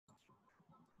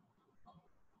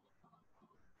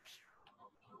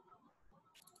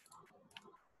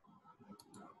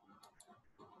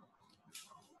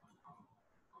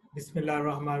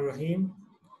Bismillahirrahmanirrahim.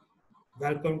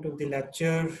 Welcome to the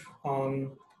lecture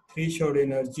on threshold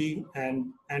energy and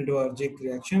endoergic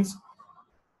reactions.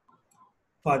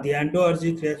 For the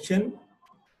endoergic reaction,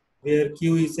 where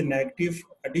Q is a negative,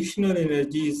 additional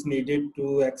energy is needed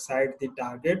to excite the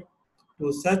target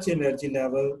to such energy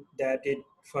level that it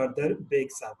further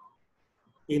breaks up.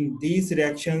 In these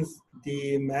reactions,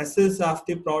 the masses of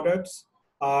the products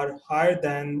are higher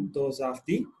than those of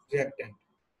the reactant.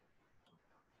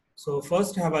 So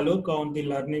first have a look on the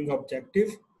learning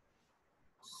objective.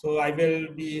 So I will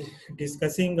be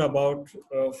discussing about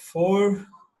four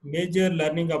major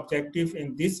learning objectives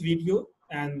in this video.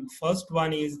 And first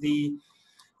one is the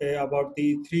about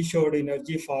the threshold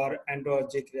energy for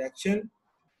endoergic reaction,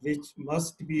 which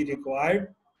must be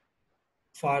required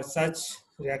for such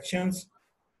reactions.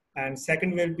 And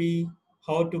second will be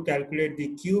how to calculate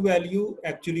the Q value.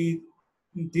 Actually,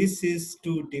 this is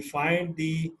to define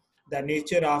the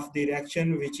nature of the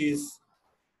reaction, which is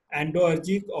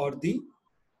endoergic or the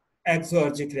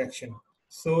exergic reaction.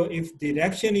 So if the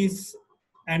reaction is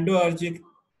endoergic,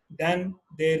 then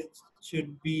there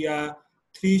should be a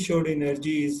threshold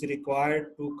energy is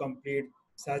required to complete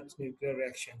such nuclear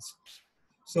reactions.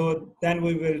 So then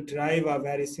we will derive a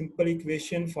very simple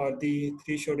equation for the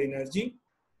threshold energy.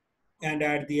 And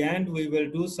at the end, we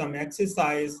will do some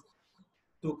exercise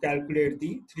to calculate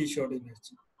the threshold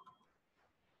energy.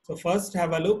 So first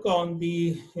have a look on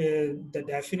the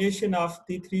definition of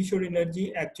the threshold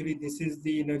energy. Actually, this is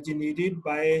the energy needed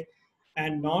by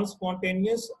and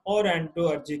non-spontaneous or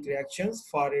endoergic reactions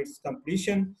for its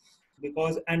completion,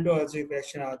 because endoergic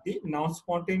reactions are the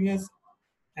non-spontaneous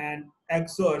and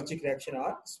exoergic reactions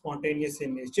are spontaneous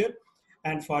in nature.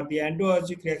 And for the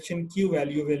endoergic reaction, Q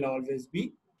value will always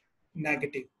be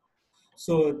negative.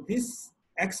 So this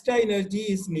extra energy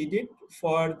is needed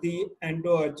for the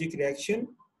endoergic reaction,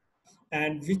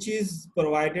 and which is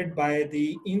provided by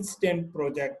the instant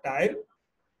projectile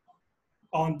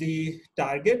on the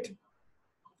target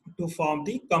to form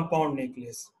the compound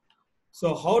nucleus.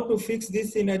 So how to fix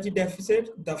this energy deficit?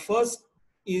 The first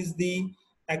is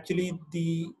actually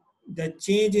the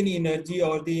change in energy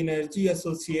or the energy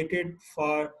associated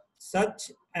for such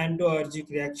endoergic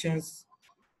reactions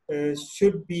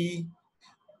should be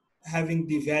having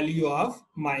the value of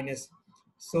minus.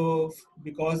 So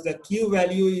because the Q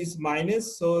value is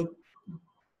minus, so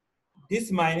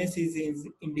this minus is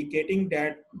indicating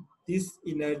that this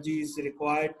energy is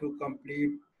required to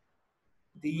complete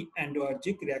the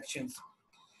endoergic reactions.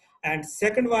 And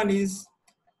second one is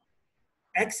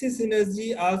excess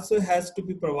energy also has to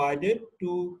be provided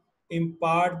to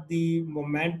impart the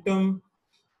momentum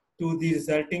to the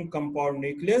resulting compound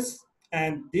nucleus,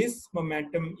 and this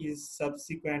momentum is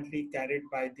subsequently carried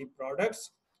by the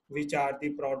products, which are the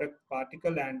product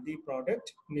particle and the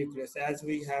product nucleus, as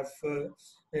we have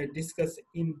discussed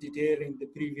in detail in the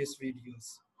previous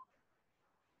videos.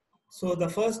 So the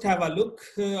first have a look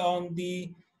on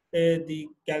the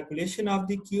calculation of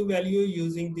the Q value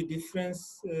using the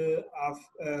difference of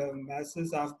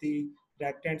masses of the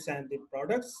reactants and the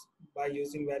products by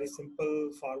using very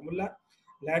simple formula.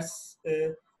 Let's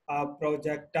a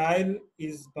projectile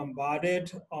is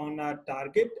bombarded on a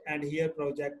target, and here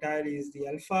projectile is the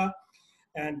alpha,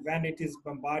 and when it is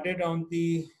bombarded on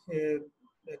the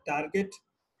target,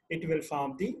 it will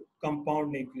form the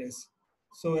compound nucleus.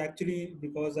 So actually,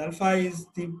 because alpha is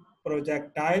the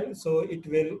projectile, so it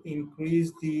will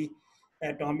increase the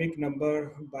atomic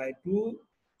number by 2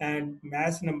 and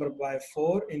mass number by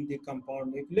 4 in the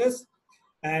compound nucleus,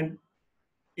 and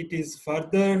it is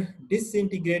further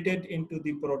disintegrated into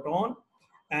the proton,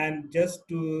 and just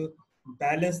to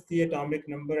balance the atomic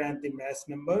number and the mass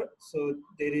number, so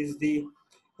there is the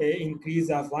increase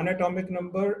of 1 atomic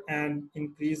number and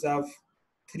increase of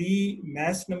 3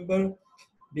 mass number,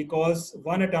 because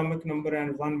 1 atomic number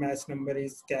and 1 mass number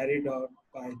is carried out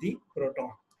by the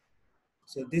proton.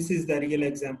 So this is the real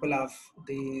example of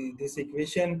this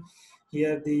equation.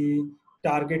 Here the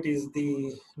target is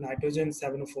the nitrogen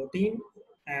 714,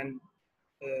 and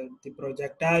the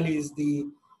projectile is the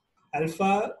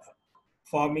alpha,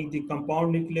 forming the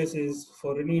compound nucleus is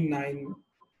fluorine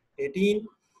 918,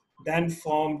 then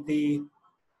form the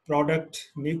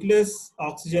product nucleus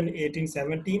oxygen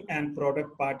 1817, and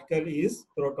product particle is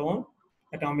proton,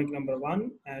 atomic number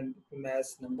 1 and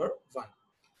mass number 1.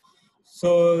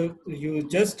 So you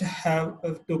just have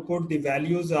to put the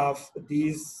values of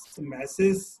these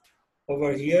masses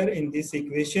over here in this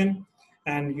equation,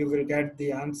 and you will get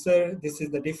the answer. This is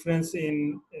the difference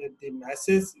in the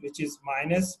masses, which is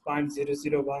minus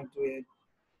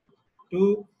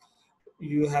 0.001282.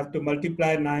 You have to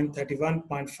multiply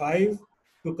 931.5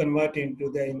 to convert into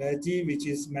the energy, which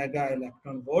is mega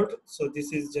electron volt. So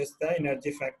this is just the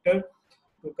energy factor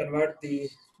to convert the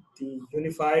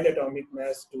unified atomic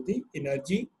mass to the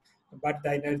energy, but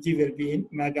the energy will be in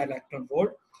mega electron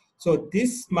volt. So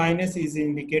this minus is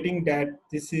indicating that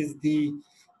this is the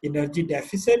energy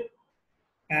deficit,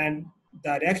 and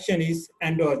the reaction is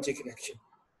endoergic reaction.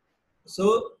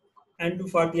 So, and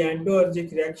for the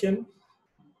endoergic reaction,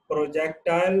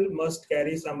 projectile must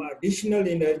carry some additional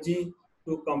energy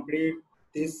to complete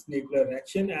this nuclear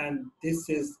reaction, and this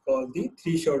is called the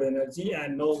threshold energy.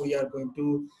 And now we are going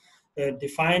to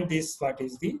define this, what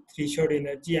is the threshold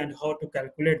energy and how to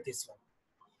calculate this one.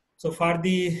 So for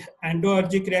the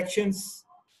endoergic reactions,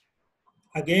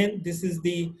 again, this is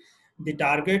the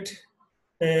target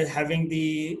having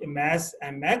the mass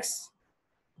mx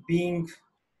being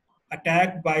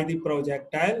attacked by the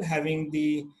projectile having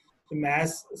the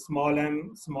mass small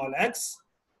m small x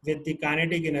with the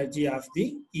kinetic energy of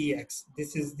the Ex.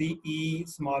 This is the E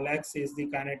small x is the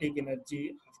kinetic energy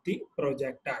of the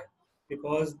projectile.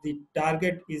 Because the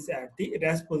target is at the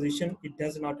rest position, it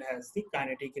does not have the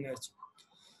kinetic energy.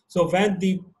 So when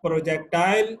the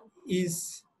projectile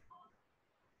is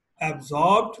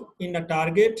absorbed in a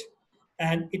target,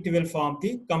 and it will form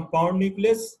the compound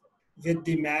nucleus with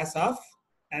the mass of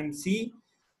mc.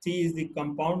 C is the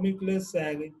compound nucleus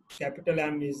and capital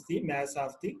M is the mass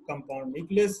of the compound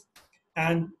nucleus,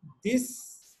 and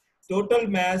this total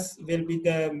mass will be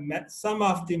the sum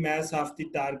of the mass of the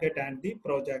target and the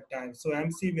projectile. So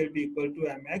mc will be equal to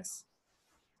mx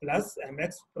plus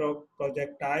mx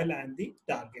projectile and the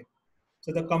target.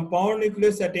 So the compound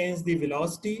nucleus attains the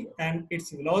velocity, and its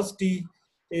velocity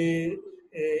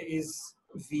is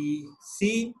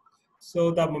Vc.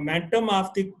 So the momentum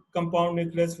of the compound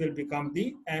nucleus will become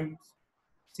the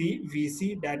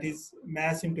mcvc, that is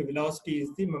mass into velocity is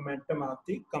the momentum of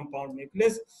the compound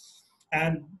nucleus.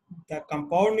 And the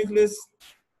compound nucleus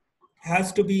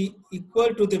has to be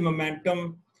equal to the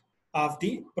momentum of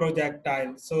the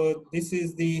projectile. So this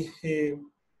is the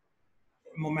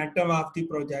momentum of the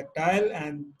projectile,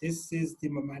 and this is the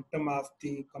momentum of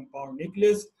the compound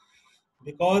nucleus.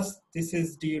 Because this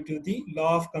is due to the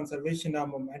law of conservation of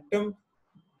momentum,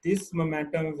 this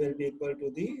momentum will be equal to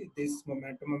this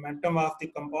momentum of the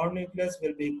compound nucleus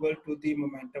will be equal to the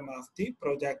momentum of the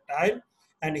projectile.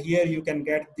 And here you can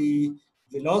get the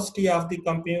velocity of the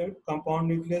compound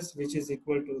nucleus, which is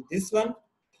equal to this one.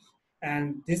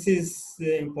 And this is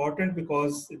important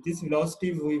because this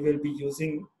velocity we will be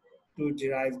using to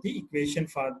derive the equation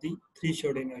for the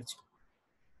threshold energy.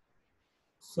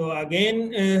 So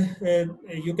again,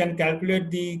 you can calculate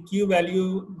the Q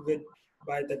value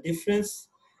by the difference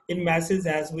in masses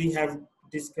as we have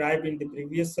described in the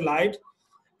previous slide.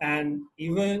 And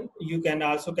even you can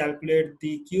also calculate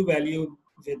the Q value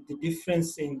with the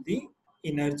difference in the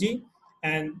energy.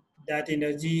 And that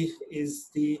energy is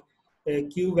the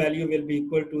Q value will be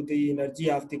equal to the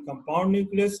energy of the compound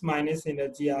nucleus minus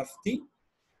energy of the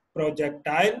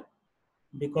projectile,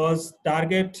 because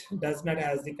target does not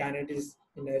have the kinetic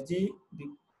energy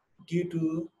due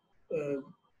to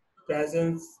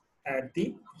presence at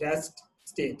the rest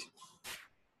state.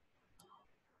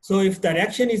 So if the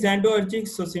reaction is endoergic,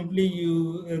 so simply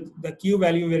the Q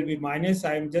value will be minus.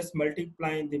 I am just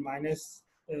multiplying the minus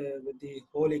with the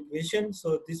whole equation.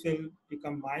 So this will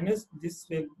become minus, this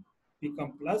will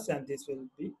become plus, and this will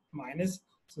be minus.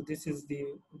 So this is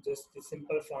just the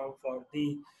simple form for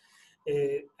the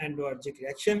endoergic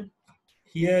reaction.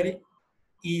 Here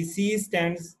EC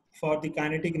stands for the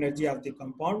kinetic energy of the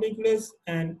compound nucleus,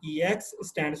 and EX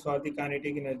stands for the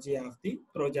kinetic energy of the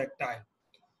projectile.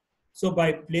 So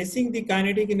by placing the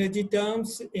kinetic energy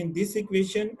terms in this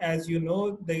equation, as you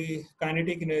know, the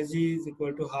kinetic energy is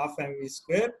equal to half mv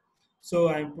square. So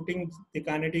I'm putting the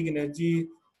kinetic energy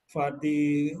for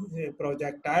the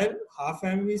projectile half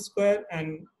mv square,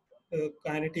 and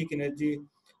kinetic energy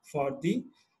for the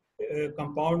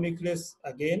compound nucleus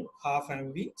again half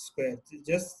mv square.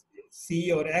 Just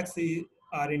C or X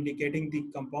are indicating the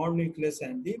compound nucleus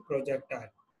and the projectile.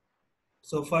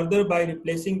 So further, by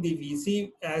replacing the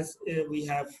Vc as we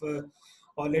have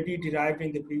already derived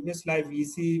in the previous slide,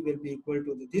 Vc will be equal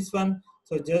to this one.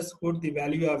 So just put the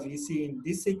value of Vc in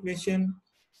this equation.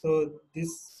 So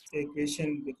this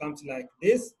equation becomes like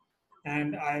this.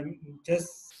 And I'm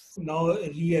just now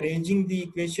rearranging the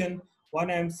equation.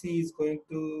 1mc is going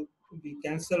to be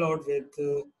cancelled out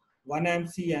with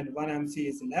 1mc, and 1mc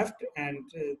is left. And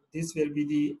this will be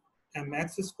the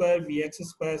mx square vx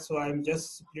square. So I'm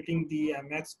just splitting the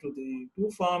mx to the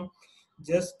two form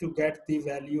just to get the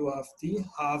value of the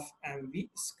half mv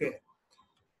square.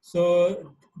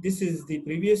 So this is the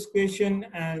previous question,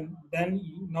 and then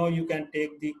now you can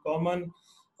take the common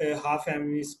half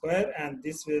mv square, and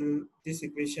this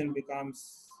equation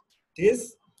becomes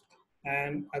this.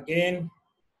 And again,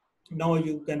 now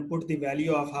you can put the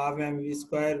value of half mv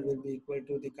square will be equal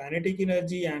to the kinetic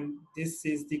energy, and this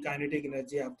is the kinetic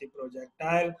energy of the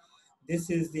projectile. This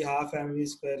is the half mv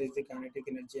square is the kinetic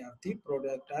energy of the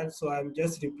projectile. So I'm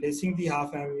just replacing the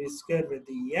half mv square with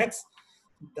the ex.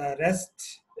 The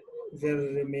rest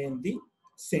will remain the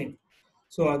same.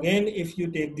 So again, if you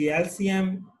take the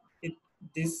LCM,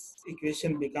 this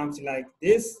equation becomes like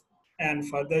this, and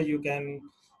further you can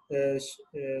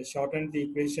shorten the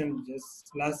equation, just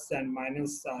plus and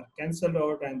minus are cancelled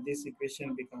out, and this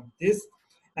equation becomes this.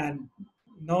 And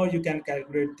now you can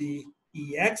calculate the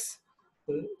EX.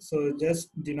 So just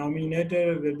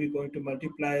denominator will be going to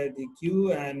multiply the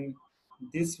Q, and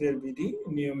this will be the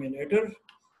numerator,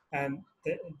 and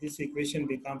this equation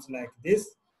becomes like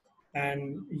this.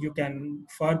 And you can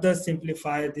further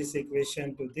simplify this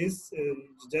equation to this,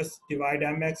 just divide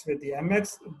mx with the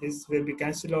mx, this will be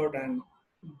cancelled out, and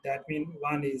that means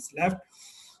 1 is left.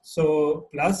 So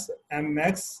plus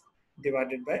mx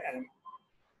divided by m,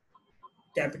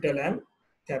 capital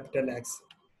X.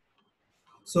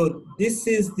 So this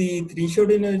is the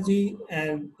threshold energy,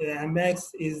 and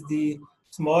mx is the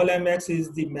small mx is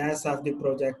the mass of the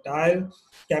projectile,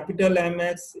 capital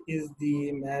mx is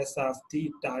the mass of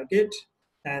the target,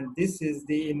 and this is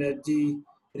the energy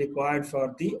required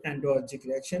for the Endoergic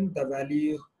reaction. The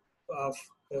value of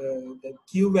the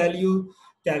Q value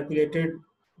calculated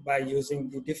by using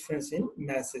the difference in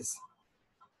masses.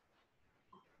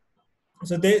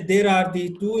 So there are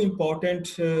the two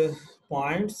important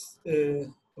points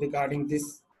regarding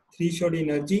this threshold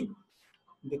energy,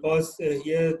 because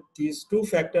here these two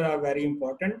factors are very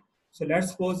important. So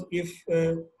let's suppose if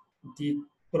the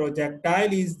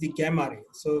projectile is the gamma ray.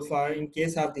 So for in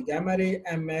case of the gamma ray,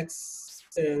 mx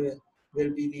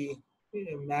will be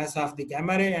the mass of the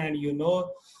gamma ray, and you know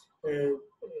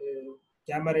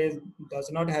gamma ray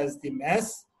does not has the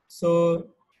mass. So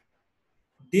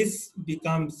this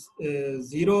becomes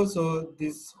 0, so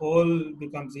this whole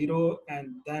becomes 0,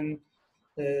 and then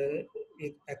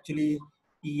it actually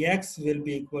Ex will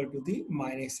be equal to the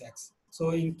minus x. So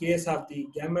in case of the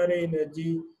gamma ray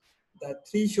energy, the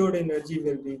threshold energy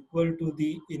will be equal to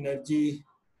the energy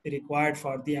required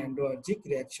for the Endoergic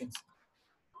reactions.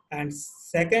 And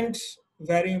second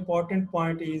very important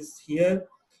point is here,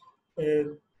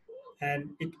 uh,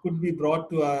 and it could be brought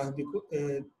to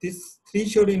this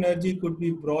threshold energy could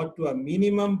be brought to a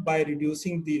minimum by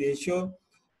reducing the ratio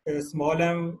small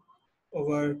m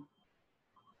over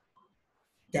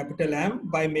capital M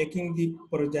by making the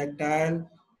projectile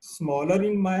smaller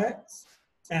in mass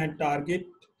and target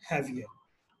heavier.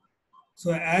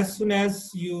 So as soon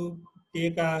as you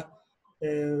take a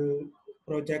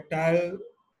projectile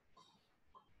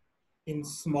in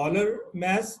smaller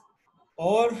mass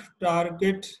or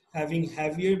target having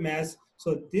heavier mass,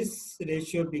 so this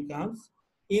ratio becomes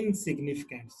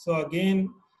insignificant. So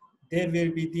again, there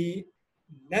will be the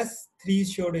less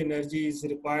threshold energy is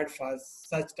required for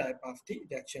such type of the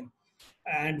reaction.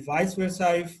 And vice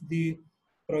versa, if the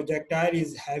projectile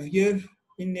is heavier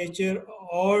in nature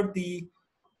or the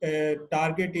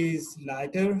target is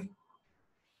lighter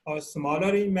or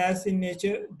smaller in mass in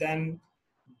nature, then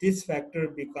this factor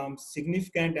becomes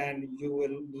significant, and you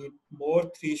will need more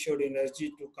threshold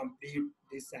energy to complete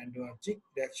this Endoergic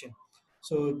reaction.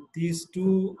 So these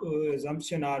two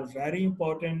assumptions are very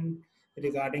important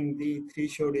regarding the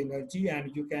threshold energy,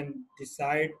 and you can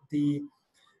decide the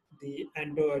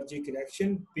Endoergic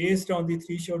reaction based on the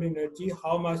threshold energy,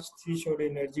 how much threshold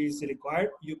energy is required.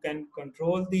 You can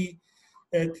control the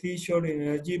threshold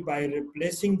energy by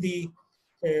replacing the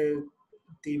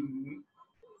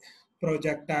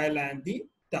projectile and the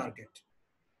target.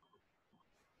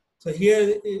 So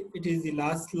here it is the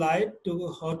last slide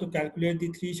to how to calculate the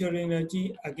threshold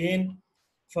energy. Again,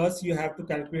 first you have to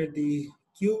calculate the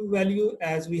Q value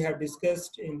as we have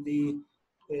discussed in the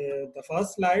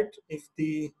first slide. If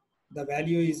the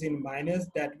value is in minus,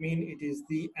 that means it is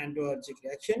the Endoergic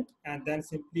reaction, and then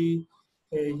simply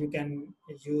you can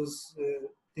use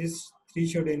this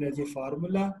threshold energy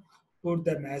formula, put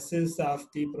the masses of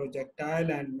the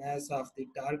projectile and mass of the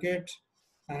target,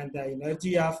 and the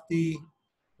energy of the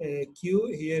Q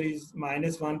here is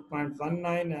minus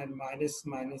 1.19, and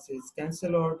minus is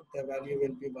cancelled out. The value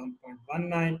will be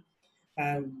 1.19,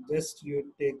 and just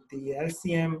you take the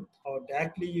LCM, or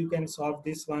directly you can solve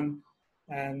this one,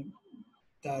 and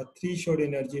the threshold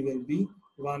energy will be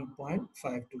 1.52.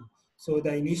 So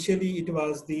the initially it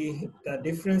was the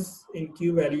difference in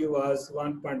Q value was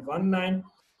 1.19,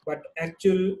 but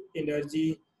actual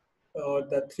energy or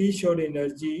the threshold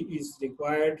energy is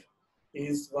required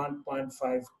is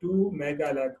 1.52 mega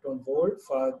electron volt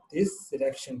for this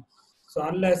reaction. So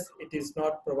unless it is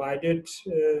not provided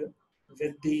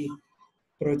with the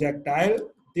projectile,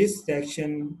 this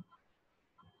reaction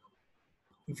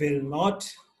will not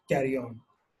carry on.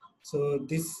 So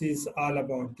this is all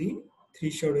about the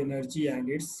threshold energy and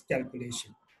its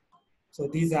calculation. So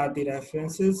these are the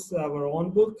references, our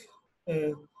own book.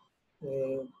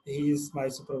 He is my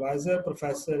supervisor,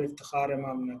 Professor Iftikhar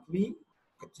Imam Naqvi.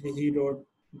 Actually, he wrote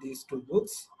these two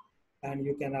books. And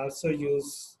you can also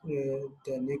use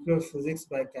the nuclear physics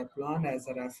by Kaplan as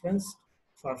a reference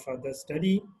for further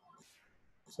study.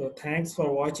 So thanks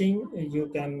for watching. You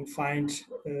can find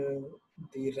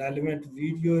the relevant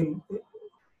video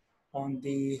on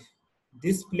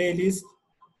this playlist,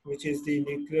 which is the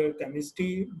nuclear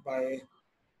chemistry by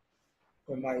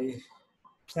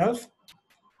myself,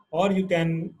 or you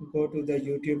can go to the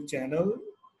YouTube channel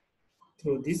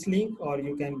through this link, or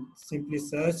you can simply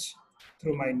search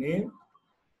through my name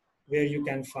where you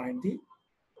can find the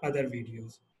other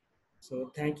videos.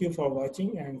 So thank you for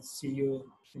watching and see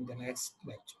you in the next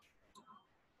lecture.